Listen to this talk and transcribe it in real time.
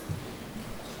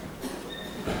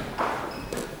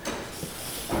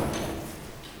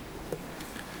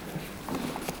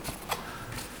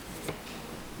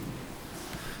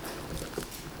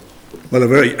Well, a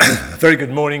very, very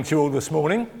good morning to you all this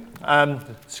morning.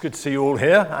 It's good to see you all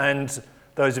here, and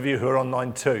those of you who are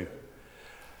online too.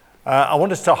 I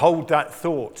want us to hold that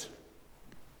thought.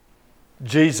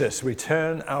 Jesus, we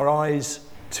turn our eyes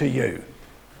to you.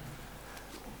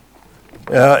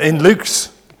 In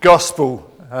Luke's Gospel,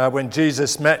 when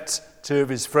Jesus met two of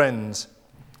his friends,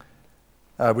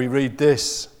 we read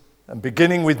this, and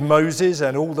beginning with Moses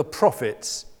and all the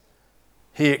prophets,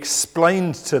 he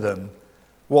explained to them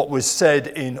what was said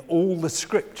in all the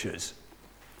scriptures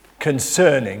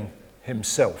concerning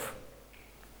himself.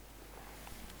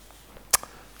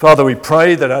 Father, we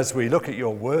pray that as we look at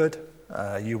your word,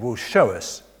 you will show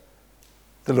us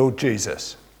the Lord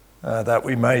Jesus, that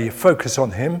we may focus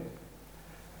on him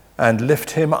and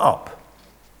lift him up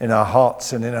in our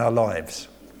hearts and in our lives.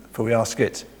 For we ask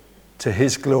it to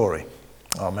his glory.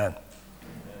 Amen.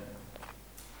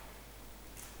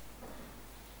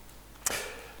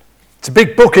 It's a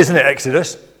big book, isn't it,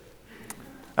 Exodus?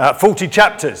 40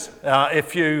 chapters.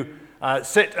 If you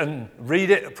sit and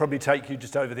read it, it'll probably take you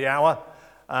just over the hour.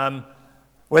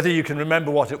 Whether you can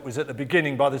remember what it was at the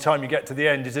beginning by the time you get to the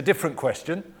end is a different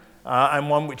question, and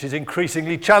one which is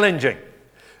increasingly challenging.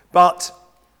 But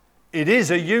it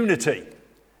is a unity.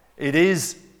 It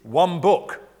is one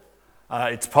book.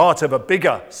 It's part of a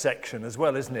bigger section as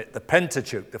well, isn't it? The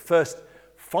Pentateuch, the first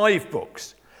 5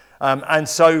 books. And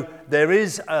so there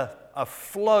is a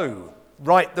flow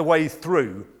right the way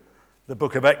through the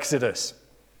book of Exodus.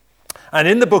 And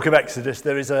in the book of Exodus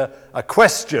there is a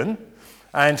question,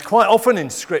 and quite often in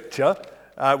Scripture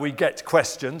we get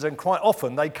questions, and quite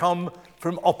often they come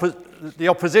from the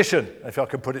opposition, if I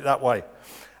can put it that way.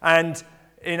 And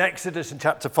in Exodus in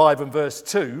chapter 5 and verse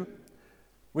 2,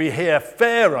 we hear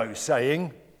Pharaoh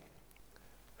saying,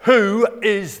 "Who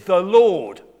is the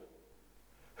Lord?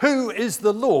 Who is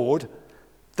the Lord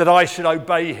that I should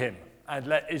obey him and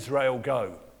let Israel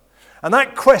go?" And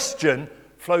that question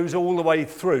flows all the way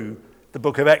through the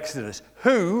book of Exodus.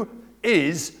 Who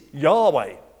is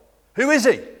Yahweh? Who is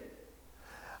he?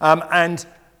 And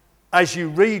as you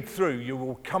read through, you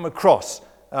will come across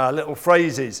little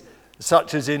phrases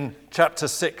such as in chapter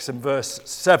 6 and verse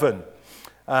 7,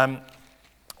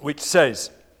 which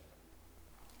says,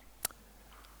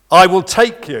 "I will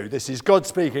take you," this is God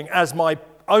speaking, "as my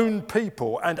own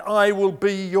people, and I will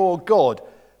be your God.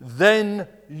 Then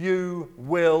you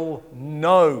will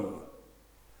know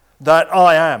that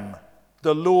I am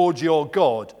the Lord your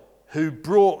God, who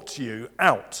brought you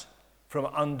out from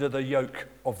under the yoke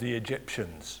of the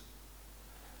Egyptians."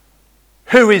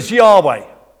 Who is Yahweh?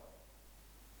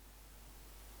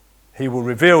 He will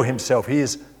reveal himself. He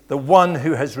is the one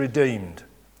who has redeemed.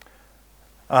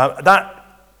 That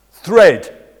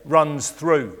thread runs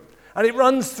through. And it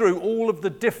runs through all of the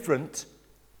different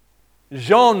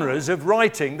genres of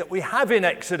writing that we have in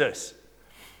Exodus.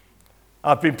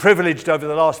 I've been privileged over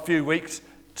the last few weeks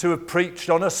to have preached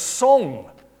on a song,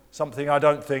 something I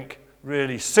don't think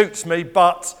really suits me,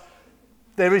 but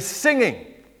there is singing.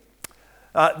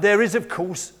 There is, of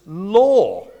course,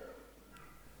 law,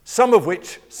 some of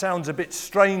which sounds a bit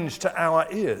strange to our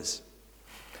ears.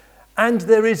 And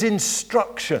there is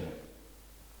instruction.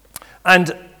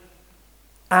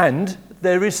 And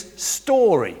there is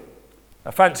story.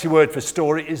 A fancy word for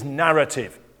story is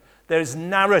narrative. There's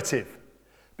narrative.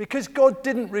 Because God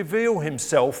didn't reveal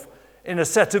himself in a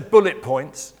set of bullet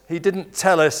points. He didn't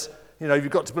tell us, you've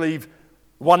got to believe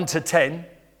 1 to 10.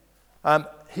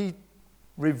 He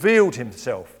revealed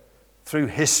himself through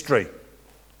history.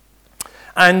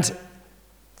 And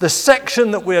the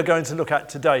section that we are going to look at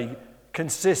today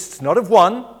consists not of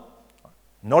 1,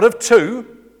 not of 2,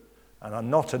 and I'm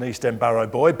not an East End Barrow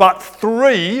boy, but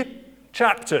 3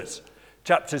 chapters.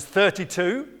 Chapters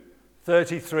 32,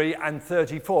 33, and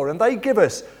 34. And they give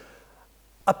us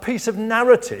a piece of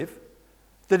narrative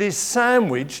that is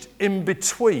sandwiched in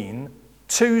between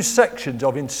 2 sections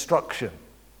of instruction.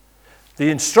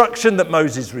 The instruction that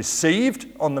Moses received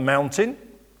on the mountain,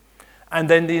 and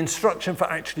then the instruction for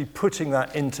actually putting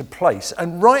that into place.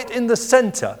 And right in the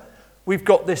center, we've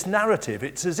got this narrative.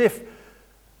 It's as if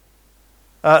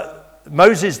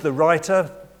Moses, the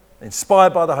writer,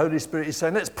 inspired by the Holy Spirit, is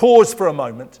saying, let's pause for a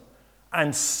moment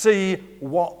and see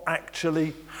what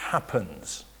actually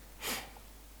happens.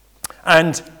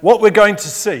 And what we're going to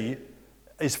see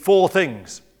is 4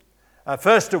 things.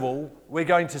 First of all, we're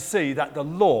going to see that the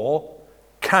law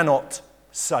cannot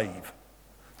save.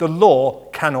 The law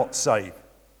cannot save.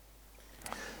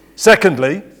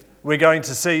 Secondly, we're going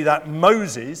to see that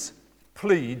Moses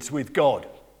pleads with God.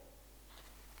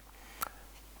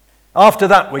 After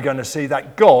that, we're going to see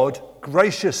that God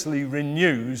graciously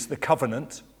renews the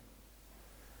covenant.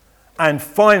 And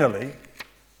finally,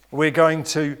 we're going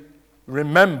to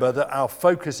remember that our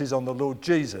focus is on the Lord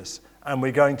Jesus, and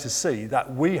we're going to see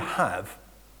that we have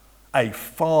a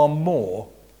far more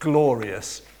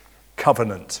glorious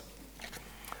covenant.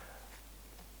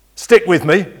 Stick with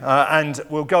me, and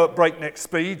we'll go at breakneck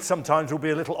speed. Sometimes we'll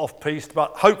be a little off-piste,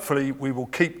 but hopefully we will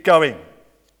keep going.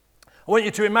 I want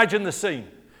you to imagine the scene.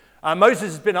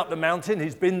 Moses has been up the mountain.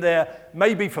 He's been there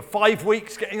maybe for 5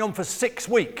 weeks, getting on for 6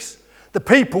 weeks. The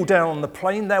people down on the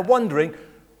plain, they're wondering,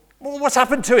 well, what's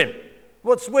happened to him?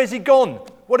 Where's he gone?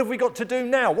 What have we got to do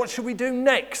now? What should we do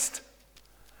next?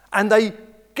 And they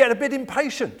get a bit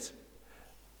impatient.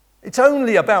 It's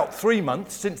only about 3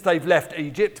 months since they've left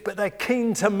Egypt, but they're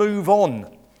keen to move on.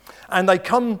 And they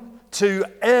come to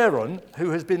Aaron,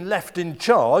 who has been left in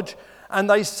charge, and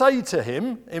they say to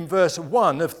him in verse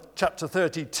 1 of chapter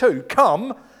 32,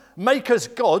 "Come, make us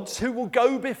gods who will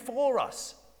go before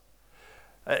us."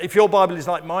 If your Bible is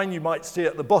like mine, you might see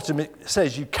at the bottom it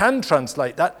says, you can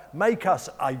translate that, make us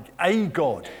a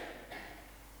God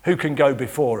who can go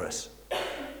before us.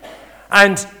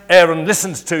 And Aaron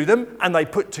listens to them, and they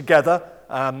put together,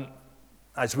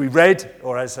 as we read,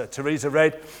 or as Teresa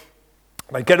read,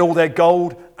 they get all their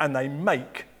gold and they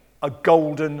make a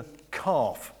golden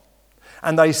calf.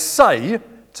 And they say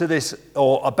to this,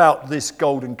 or about this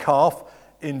golden calf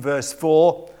in verse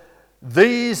 4,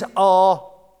 "These are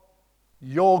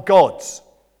your gods,"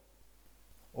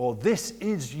 or "This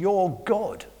is your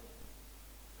God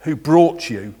who brought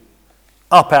you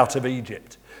up out of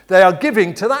Egypt." They are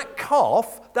giving to that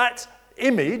calf, that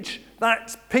image,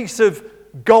 that piece of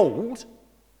gold,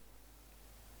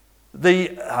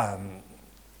 the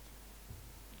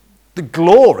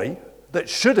glory that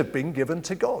should have been given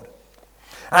to God.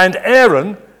 And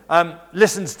Aaron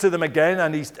listens to them again,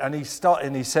 and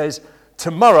he says,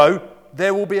 "Tomorrow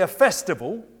there will be a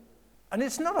festival." And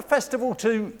it's not a festival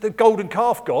to the golden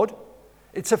calf god.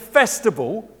 It's a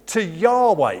festival to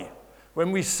Yahweh.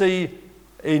 When we see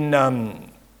in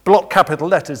block capital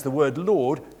letters the word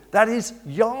Lord, that is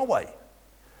Yahweh.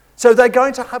 So they're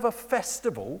going to have a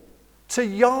festival to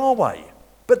Yahweh.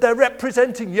 But they're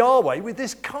representing Yahweh with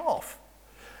this calf.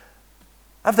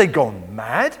 Have they gone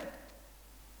mad?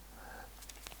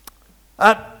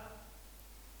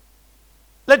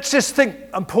 Let's just think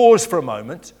and pause for a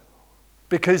moment.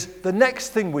 Because the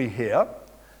next thing we hear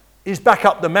is back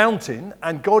up the mountain,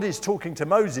 and God is talking to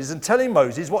Moses and telling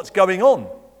Moses what's going on.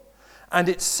 And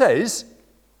it says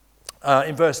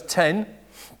in verse 10,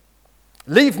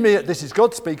 "Leave me," this is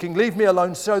God speaking, "leave me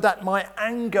alone so that my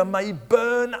anger may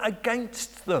burn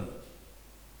against them."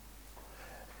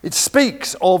 It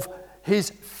speaks of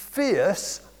his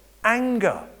fierce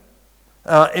anger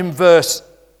in verse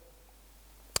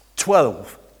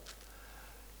 12.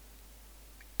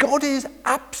 God is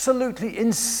absolutely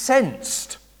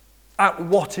incensed at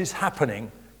what is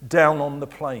happening down on the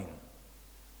plain.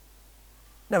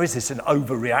 Now, is this an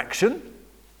overreaction?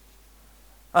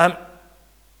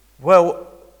 Well,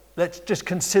 let's just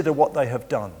consider what they have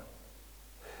done.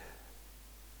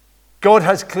 God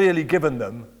has clearly given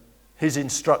them his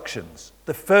instructions.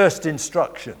 The first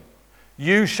instruction,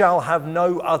 "You shall have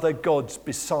no other gods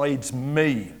besides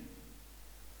me."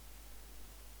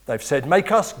 They've said,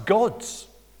 "Make us gods.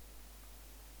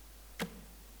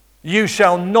 You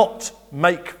shall not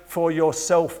make for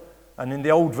yourself," and in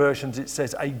the old versions it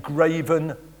says, "a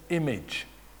graven image."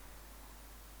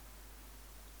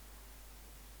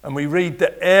 And we read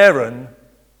that Aaron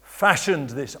fashioned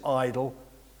this idol,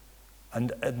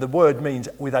 and the word means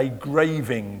with a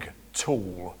graving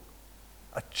tool,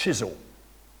 a chisel.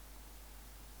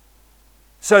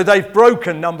 So they've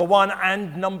broken number one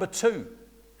and number two.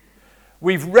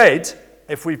 We've read,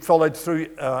 if we followed through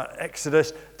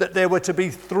Exodus, that there were to be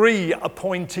 3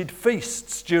 appointed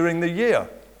feasts during the year,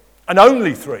 and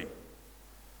only 3.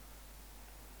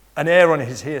 And Aaron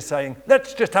is here saying,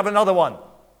 let's just have another one.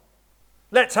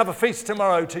 Let's have a feast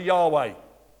tomorrow to Yahweh.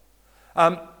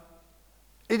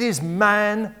 It is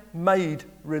man-made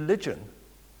religion.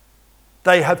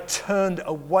 They have turned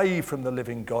away from the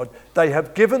living God. They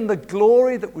have given the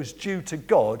glory that was due to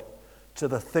God to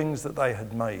the things that they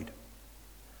had made.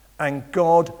 And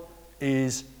God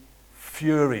is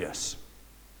furious.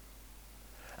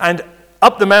 And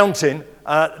up the mountain,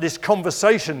 this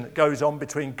conversation goes on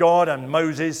between God and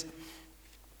Moses.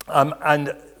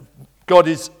 And God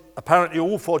is apparently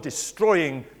all for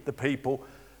destroying the people.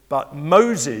 But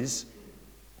Moses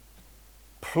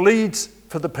pleads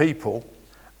for the people,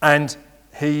 and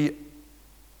he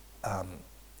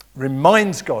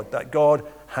reminds God that God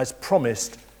has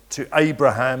promised to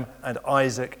Abraham and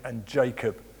Isaac and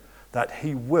Jacob that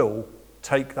he will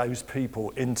take those people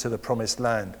into the promised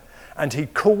land. And he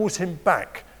calls him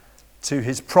back to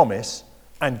his promise,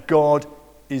 and God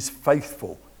is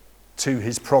faithful to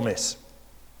his promise.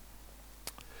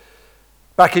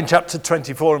 Back in chapter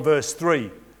 24 and verse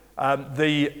 3,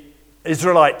 the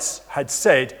Israelites had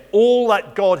said, all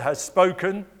that God has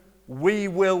spoken, we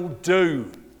will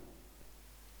do.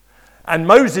 And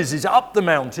Moses is up the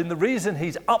mountain. The reason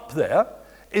he's up there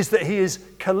is that he is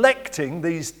collecting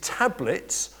these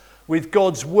tablets with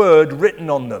God's word written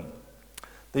on them.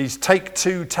 These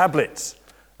take-two tablets.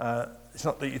 It's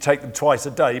not that you take them twice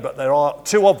a day, but there are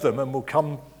two of them, and we'll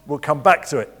come back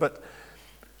to it. But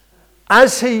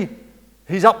as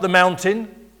he's up the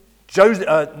mountain,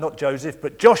 Joshua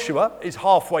is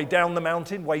halfway down the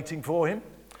mountain waiting for him.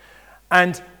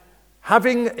 And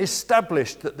having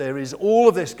established that there is all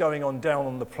of this going on down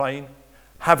on the plain,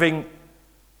 having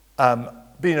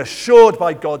been assured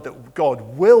by God that God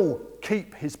will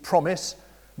keep his promise,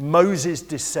 Moses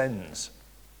descends.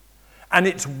 And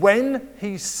it's when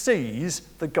he sees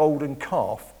the golden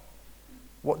calf,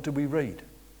 what do we read?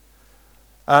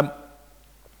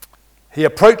 He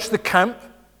approached the camp,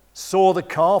 saw the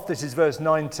calf, this is verse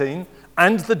 19,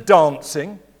 and the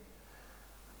dancing,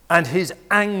 and his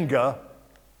anger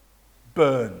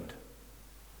burned.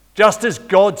 Just as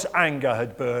God's anger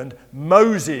had burned,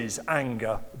 Moses'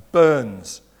 anger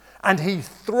burns. And he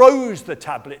throws the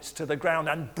tablets to the ground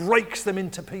and breaks them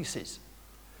into pieces.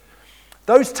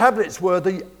 Those tablets were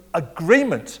the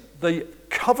agreement, the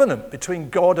covenant between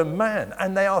God and man,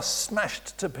 and they are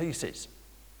smashed to pieces.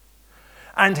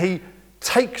 And he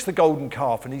takes the golden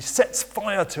calf and he sets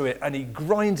fire to it and he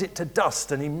grinds it to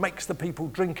dust and he makes the people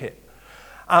drink it.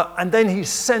 And then he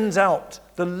sends out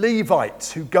the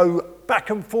Levites who go back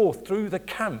and forth through the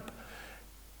camp,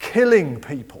 killing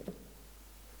people.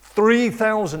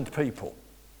 3,000 people.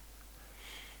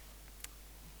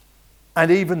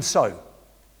 And even so,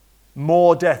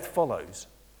 more death follows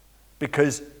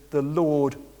because the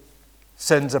Lord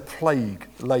sends a plague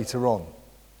later on.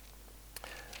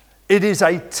 It is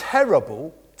a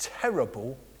terrible,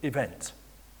 terrible event.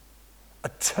 A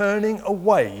turning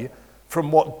away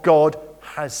from what God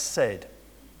has said.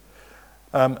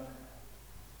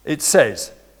 It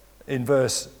says in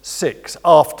verse 6,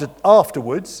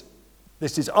 afterwards,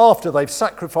 this is after they've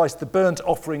sacrificed the burnt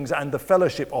offerings and the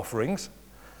fellowship offerings,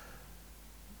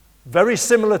 very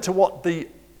similar to what the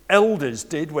elders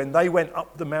did when they went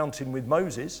up the mountain with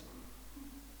Moses.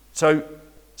 So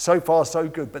far so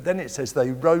good. But then it says they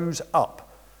rose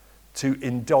up to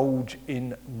indulge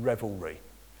in revelry.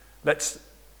 Let's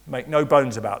make no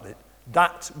bones about it.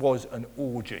 That was an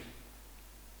orgy.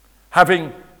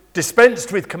 Having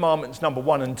dispensed with commandments number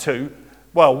 1 and 2,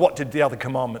 well, what did the other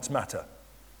commandments matter?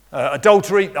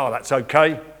 Adultery, that's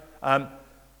okay.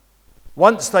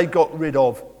 Once they got rid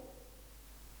of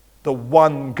the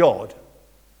one God,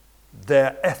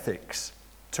 their ethics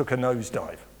took a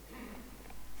nosedive.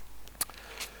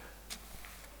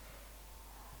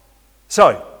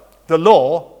 So, the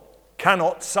law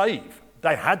cannot save.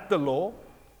 They had the law,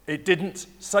 it didn't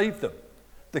save them.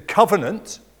 The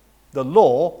covenant, the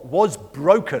law, was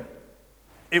broken.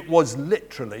 It was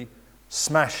literally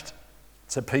smashed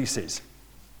to pieces.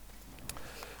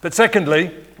 But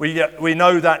secondly, we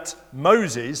know that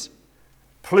Moses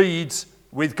pleads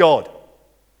with God.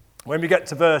 When we get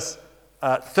to verse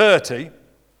 30,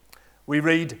 we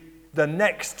read, the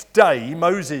next day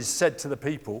Moses said to the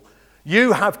people,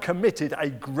 you have committed a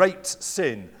great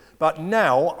sin, but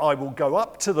now I will go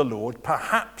up to the Lord.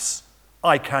 Perhaps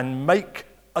I can make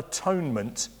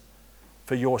atonement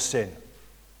for your sin.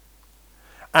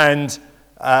 And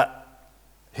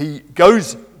he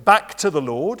goes back to the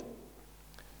Lord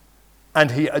and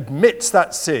he admits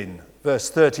that sin. Verse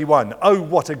 31, oh,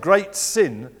 what a great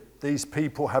sin these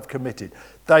people have committed.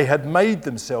 They had made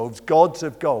themselves gods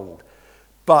of gold.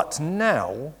 But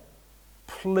now,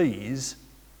 please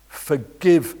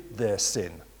forgive their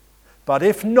sin. But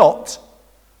if not,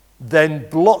 then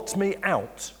blot me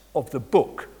out of the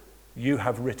book you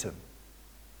have written.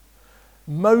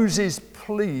 Moses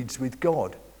pleads with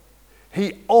God.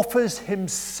 He offers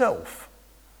himself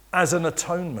as an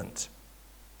atonement.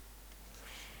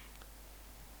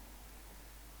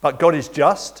 But God is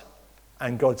just,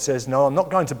 and God says, no, I'm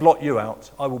not going to blot you out.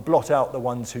 I will blot out the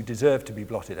ones who deserve to be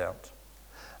blotted out.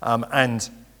 And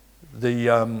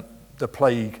the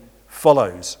plague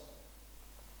follows.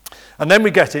 And then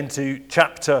we get into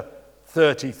chapter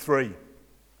 33.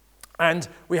 And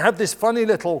we have this funny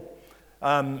little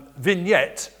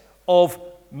vignette of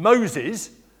Moses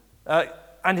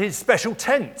and his special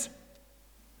tent.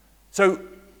 So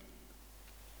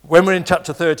when we're in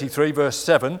chapter 33, verse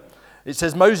 7, it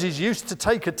says Moses used to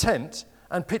take a tent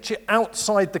and pitch it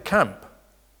outside the camp.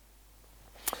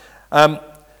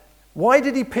 Why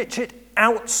did he pitch it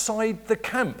outside the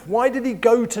camp? Why did he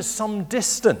go to some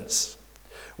distance?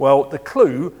 Well, the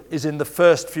clue is in the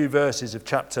first few verses of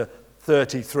chapter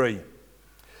 33.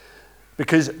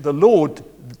 Because the Lord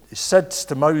said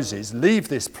to Moses, leave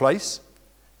this place,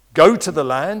 go to the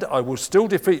land, I will still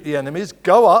defeat the enemies,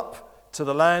 go up to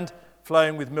the land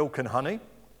flowing with milk and honey.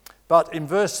 But in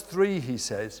verse 3 he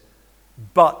says,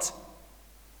 but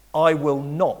I will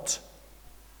not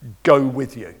go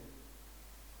with you.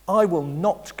 I will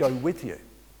not go with you.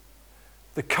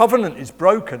 The covenant is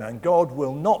broken and God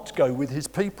will not go with his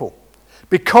people.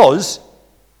 Because,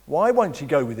 why won't he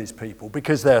go with his people?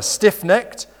 Because they're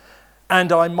stiff-necked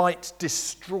and I might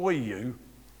destroy you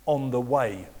on the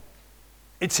way.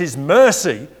 It's his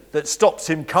mercy that stops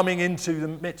him coming into the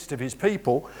midst of his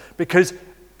people because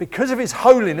of his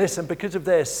holiness and because of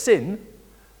their sin,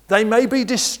 they may be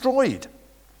destroyed.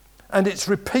 And it's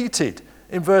repeated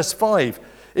in verse 5.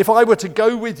 If I were to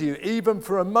go with you, even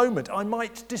for a moment, I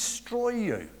might destroy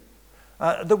you.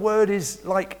 The word is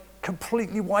like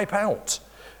completely wipe out,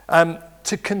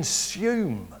 to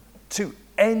consume, to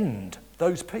end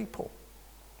those people.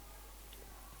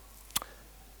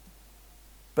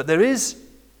 But there is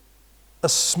a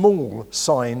small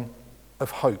sign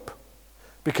of hope,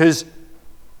 because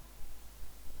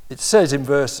it says in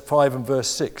verse 5 and verse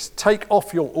 6, take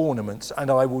off your ornaments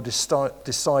and I will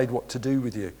decide what to do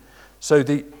with you. So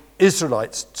the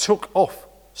Israelites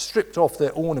stripped off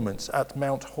their ornaments at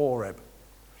Mount Horeb.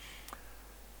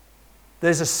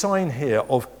 There's a sign here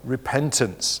of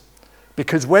repentance,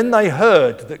 because when they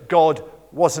heard that God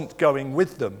wasn't going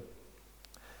with them,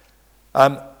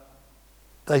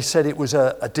 they said it was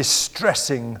a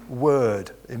distressing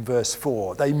word in verse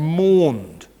 4. They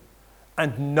mourned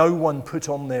and no one put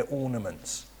on their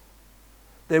ornaments.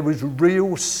 There was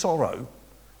real sorrow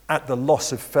at the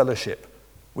loss of fellowship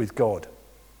with God.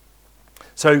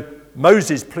 So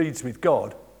Moses pleads with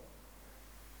God,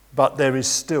 but there is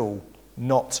still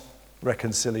not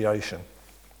reconciliation.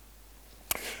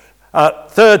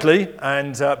 Thirdly,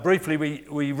 and briefly,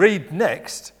 we read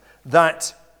next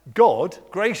that God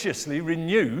graciously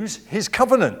renews his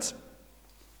covenant.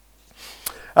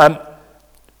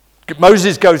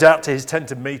 Moses goes out to his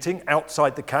tent of meeting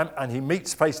outside the camp and he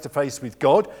meets face to face with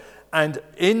God. And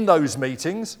in those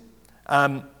meetings,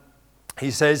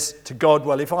 he says to God,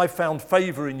 well, if I found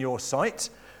favor in your sight,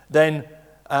 then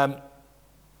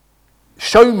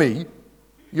show me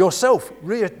yourself.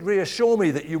 Reassure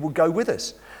me that you will go with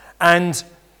us. And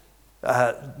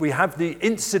we have the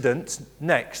incident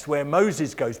next where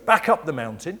Moses goes back up the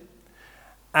mountain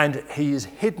and he is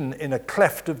hidden in a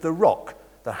cleft of the rock.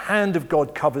 The hand of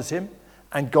God covers him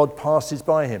and God passes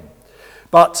by him.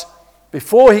 But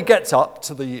before he gets up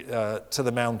to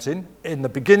the mountain, in the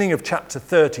beginning of chapter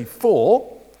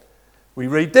 34, we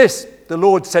read this. The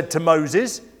Lord said to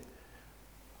Moses,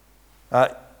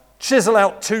 chisel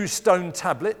out 2 stone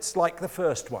tablets like the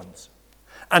first ones,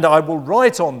 and I will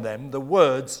write on them the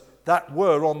words that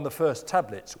were on the first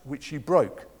tablets, which you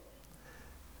broke.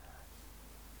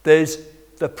 There's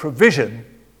the provision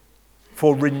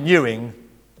for renewing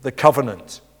the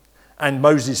covenant. And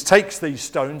Moses takes these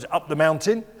stones up the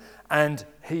mountain and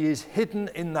he is hidden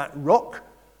in that rock.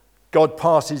 God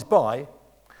passes by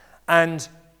and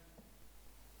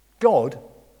God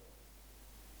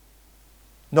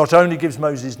not only gives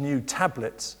Moses new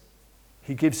tablets,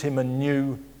 he gives him a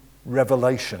new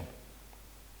revelation.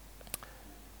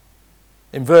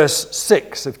 In verse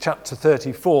 6 of chapter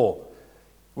 34,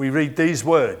 we read these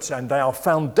words, and they are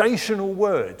foundational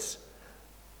words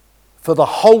for the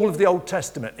whole of the Old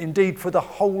Testament, indeed for the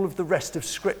whole of the rest of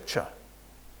Scripture.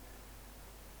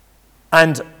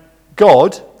 And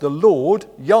God, the Lord,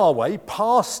 Yahweh,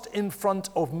 passed in front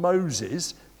of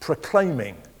Moses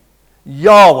proclaiming,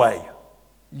 Yahweh,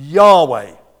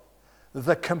 Yahweh,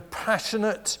 the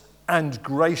compassionate and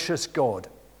gracious God,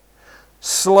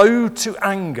 slow to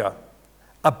anger,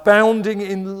 abounding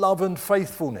in love and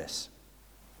faithfulness,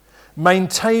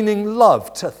 maintaining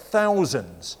love to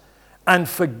thousands, and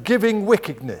forgiving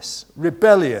wickedness,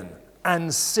 rebellion,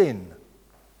 and sin.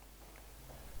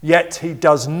 Yet he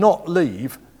does not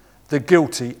leave the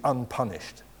guilty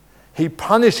unpunished. He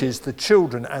punishes the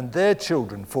children and their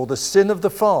children for the sin of the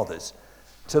fathers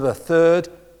to the 3rd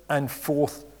and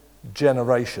 4th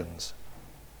generations.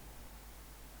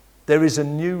 There is a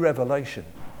new revelation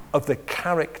of the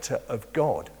character of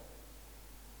God.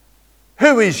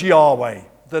 Who is Yahweh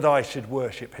that I should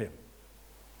worship him?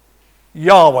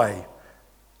 Yahweh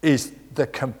is the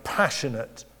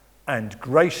compassionate and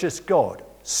gracious God,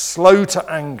 slow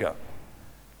to anger,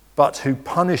 but who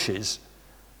punishes,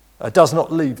 does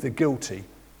not leave the guilty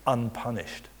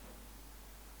unpunished.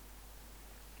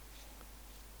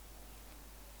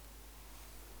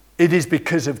 It is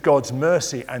because of God's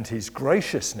mercy and his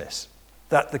graciousness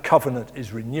that the covenant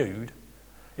is renewed.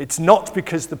 It's not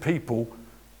because the people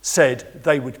said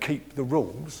they would keep the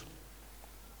rules.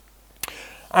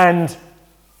 And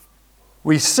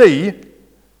we see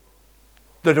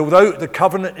that although the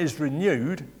covenant is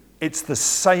renewed, it's the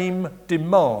same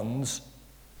demands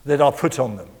that are put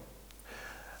on them.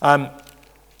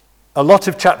 A lot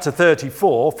of chapter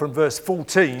 34, from verse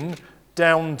 14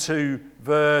 down to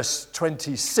verse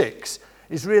 26,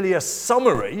 is really a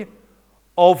summary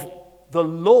of the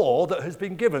law that has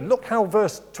been given. Look how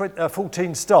verse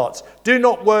 14 starts. Do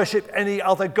not worship any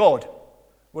other God.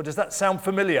 Well, does that sound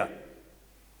familiar?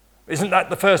 Isn't that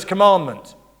the first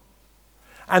commandment?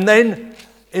 And then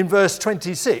in verse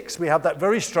 26, we have that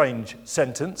very strange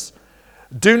sentence.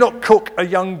 Do not cook a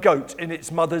young goat in its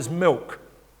mother's milk.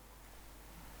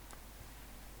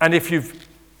 And if you've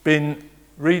been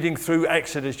reading through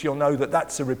Exodus, you'll know that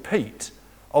that's a repeat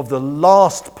of the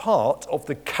last part of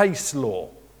the case law.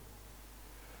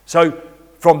 So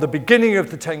from the beginning of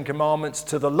the Ten Commandments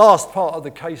to the last part of the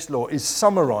case law is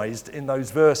summarized in those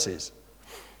verses.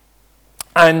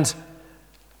 And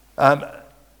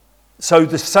so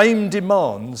the same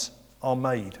demands are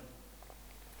made.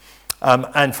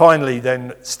 And finally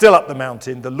then, still up the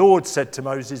mountain, the Lord said to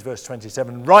Moses, verse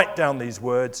 27, write down these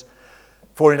words,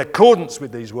 for in accordance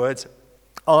with these words,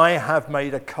 I have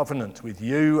made a covenant with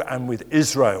you and with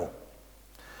Israel.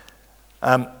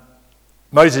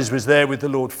 Moses was there with the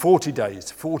Lord 40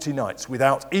 days, 40 nights,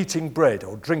 without eating bread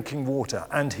or drinking water,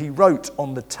 and he wrote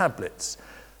on the tablets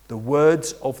the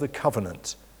words of the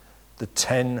covenant, the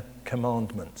 10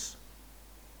 commandments.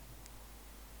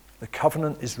 The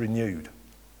covenant is renewed,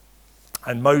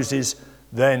 and Moses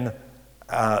then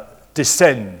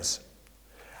descends,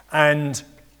 and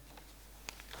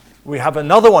we have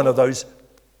another one of those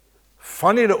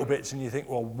funny little bits, and you think,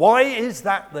 well, why is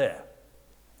that there?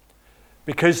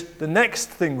 Because the next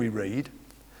thing we read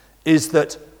is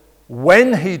that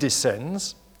when he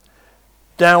descends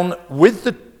down with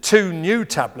the 2 new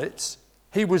tablets,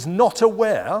 he was not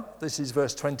aware, this is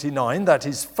verse 29, that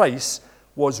his face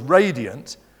was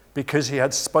radiant because he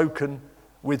had spoken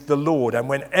with the Lord. And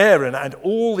when Aaron and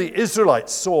all the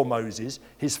Israelites saw Moses,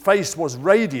 his face was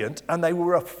radiant and they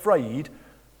were afraid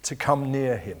to come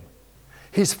near him.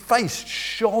 His face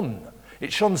shone.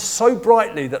 It shone so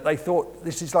brightly that they thought,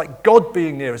 this is like God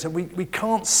being near us, and we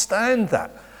can't stand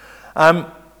that.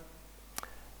 And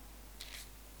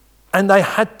they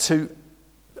had to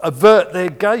avert their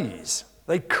gaze.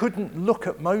 They couldn't look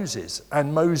at Moses,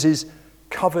 and Moses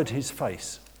covered his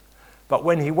face. But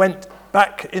when he went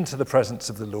back into the presence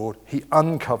of the Lord, he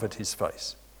uncovered his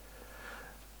face.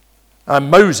 And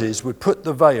Moses would put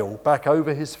the veil back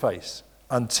over his face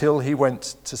until he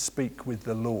went to speak with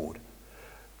the Lord.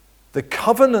 The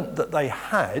covenant that they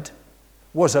had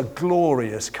was a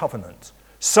glorious covenant.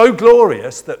 So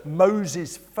glorious that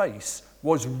Moses' face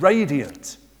was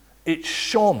radiant. It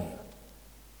shone.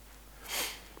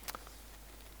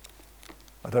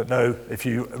 I don't know if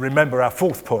you remember our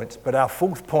 4th point, but our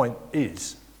 4th point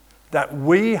is that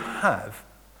we have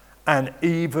an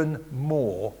even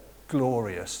more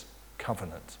glorious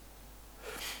covenant.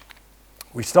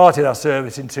 We started our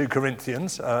service in 2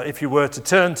 Corinthians. If you were to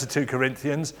turn to 2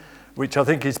 Corinthians, which I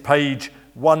think is page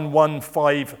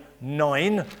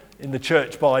 1159 in the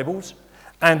church Bibles,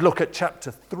 and look at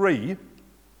chapter 3,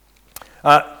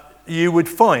 you would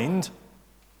find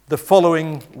the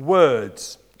following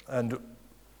words. And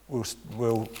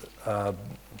we'll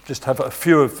just have a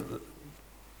few of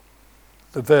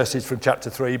the verses from chapter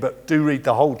 3, but do read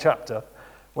the whole chapter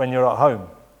when you're at home.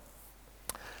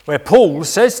 Where Paul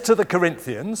says to the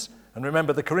Corinthians, and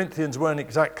remember the Corinthians weren't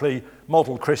exactly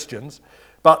model Christians,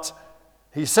 but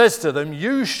he says to them,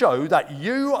 you show that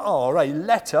you are a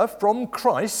letter from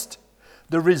Christ,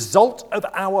 the result of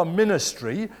our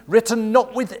ministry, written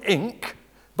not with ink,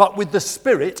 but with the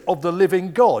Spirit of the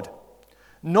living God,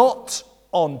 not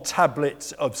on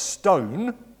tablets of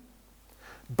stone,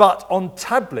 but on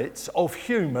tablets of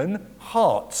human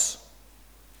hearts.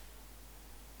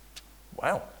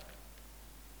 Wow.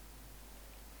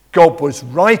 God was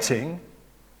writing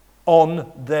on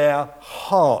their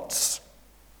hearts.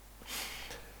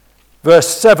 Verse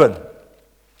 7.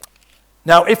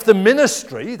 Now, if the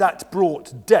ministry that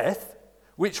brought death,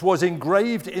 which was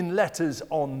engraved in letters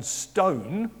on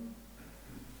stone,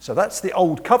 so that's the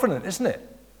old covenant, isn't it?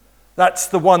 That's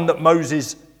the one that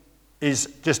Moses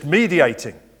is just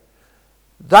mediating.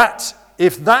 That,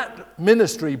 if that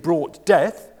ministry brought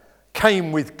death,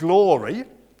 came with glory,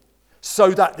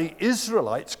 so that the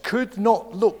Israelites could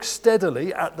not look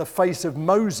steadily at the face of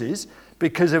Moses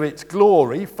because of its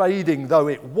glory, fading though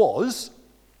it was,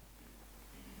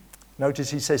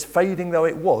 Notice he says, fading though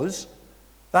it was,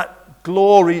 that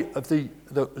glory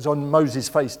that was on Moses'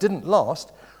 face didn't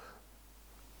last.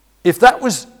 If that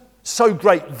was so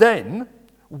great then,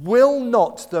 will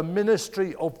not the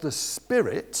ministry of the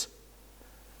Spirit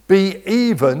be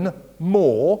even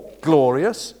more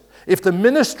glorious? If the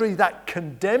ministry that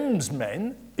condemns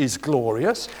men is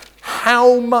glorious,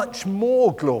 how much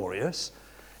more glorious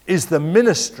is the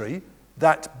ministry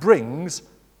that brings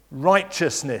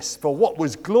righteousness? For what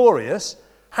was glorious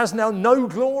has now no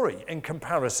glory in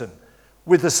comparison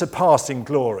with the surpassing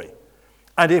glory.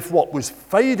 And if what was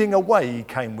fading away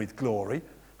came with glory,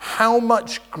 how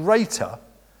much greater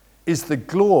is the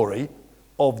glory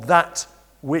of that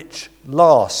which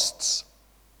lasts?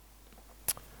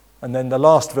 And then the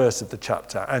last verse of the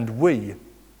chapter, and we,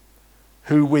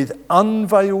 who with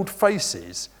unveiled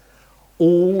faces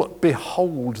all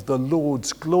behold the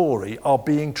Lord's glory, are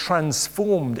being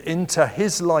transformed into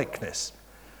his likeness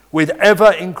with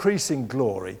ever increasing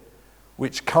glory,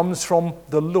 which comes from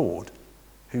the Lord,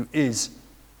 who is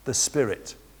the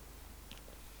Spirit.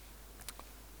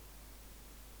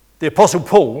 The Apostle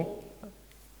Paul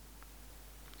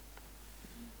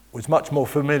was much more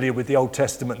familiar with the Old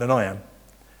Testament than I am,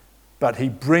 but he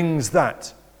brings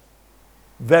that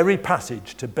very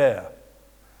passage to bear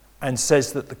and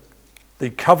says that the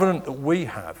covenant that we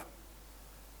have,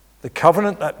 the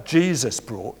covenant that Jesus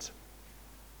brought,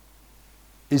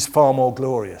 is far more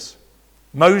glorious.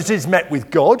 Moses met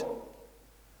with God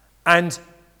and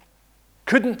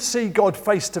couldn't see God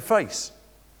face to face.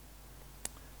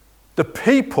 The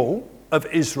people of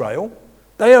Israel,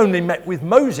 they only met with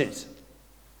Moses.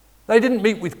 They didn't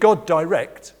meet with God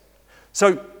direct.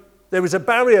 So there was a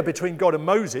barrier between God and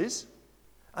Moses,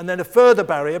 and then a further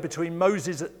barrier between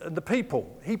Moses and the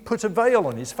people. He put a veil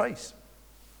on his face.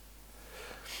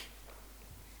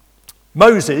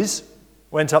 Moses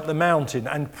went up the mountain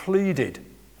and pleaded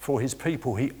for his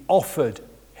people. He offered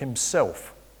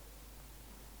himself.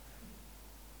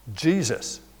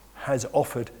 Jesus has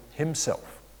offered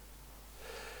himself.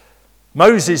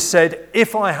 Moses said,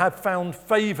 if I have found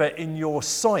favor in your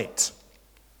sight,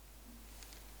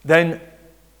 then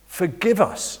forgive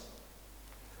us.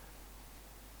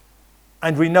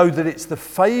 And we know that it's the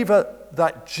favor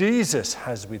that Jesus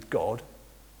has with God.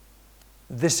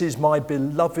 This is my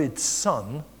beloved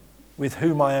Son, with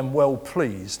whom I am well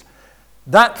pleased.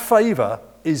 That favor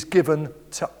is given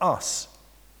to us.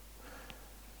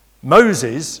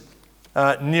 Moses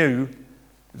knew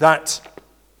that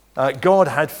God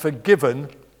had forgiven.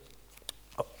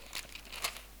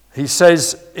 He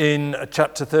says in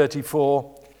chapter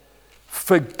 34,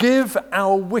 forgive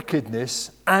our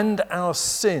wickedness and our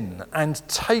sin, and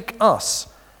take us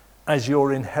as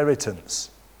your inheritance.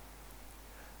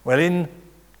 Well, in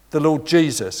the Lord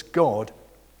Jesus, God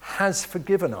has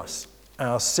forgiven us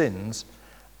our sins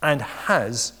and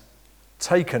has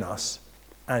taken us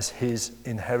as his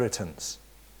inheritance.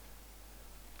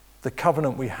 The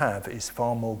covenant we have is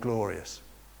far more glorious.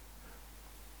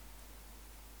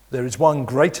 There is one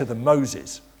greater than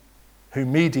Moses who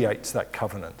mediates that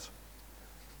covenant.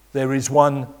 There is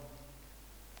one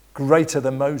greater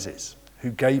than Moses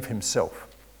who gave himself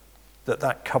that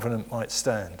that covenant might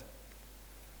stand.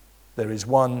 There is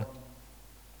one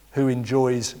who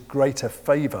enjoys greater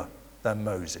favor than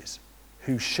Moses,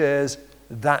 who shares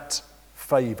that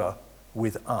favor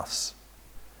with us.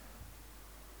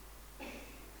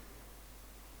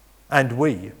 And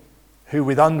we, who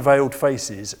with unveiled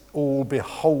faces all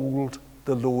behold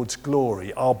the Lord's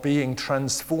glory, are being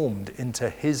transformed into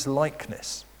his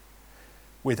likeness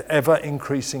with ever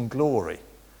increasing glory,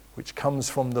 which comes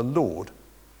from the Lord,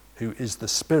 who is the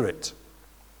Spirit.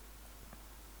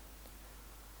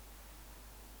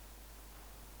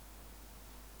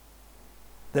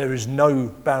 There is no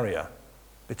barrier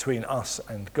between us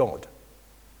and God.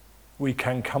 We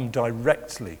can come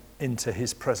directly into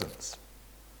his presence.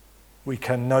 We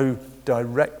can know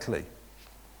directly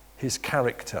his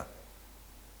character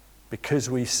because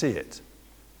we see it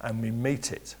and we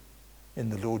meet it in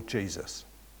the Lord Jesus.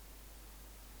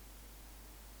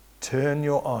 Turn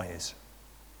your eyes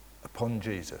upon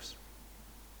Jesus.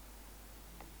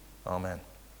 Amen.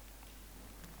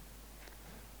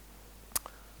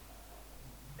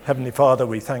 Heavenly Father,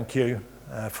 we thank you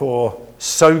for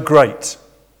so great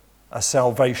a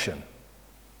salvation,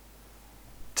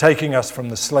 taking us from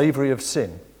the slavery of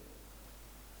sin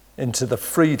into the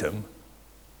freedom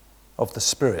of the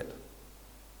Spirit.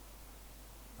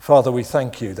 Father, we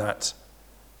thank you that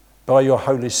by your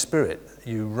Holy Spirit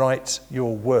you write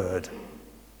your word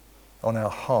on our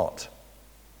heart,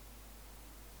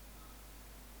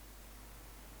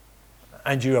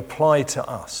 and you apply to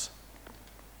us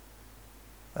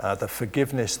the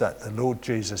forgiveness that the Lord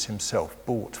Jesus himself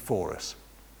bought for us.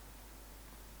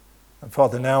 And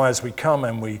Father, now as we come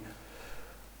and we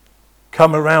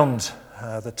come around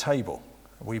the table,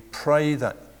 we pray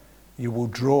that you will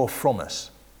draw from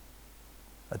us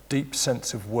a deep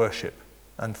sense of worship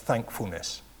and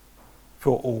thankfulness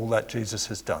for all that Jesus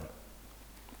has done.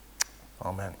 Amen.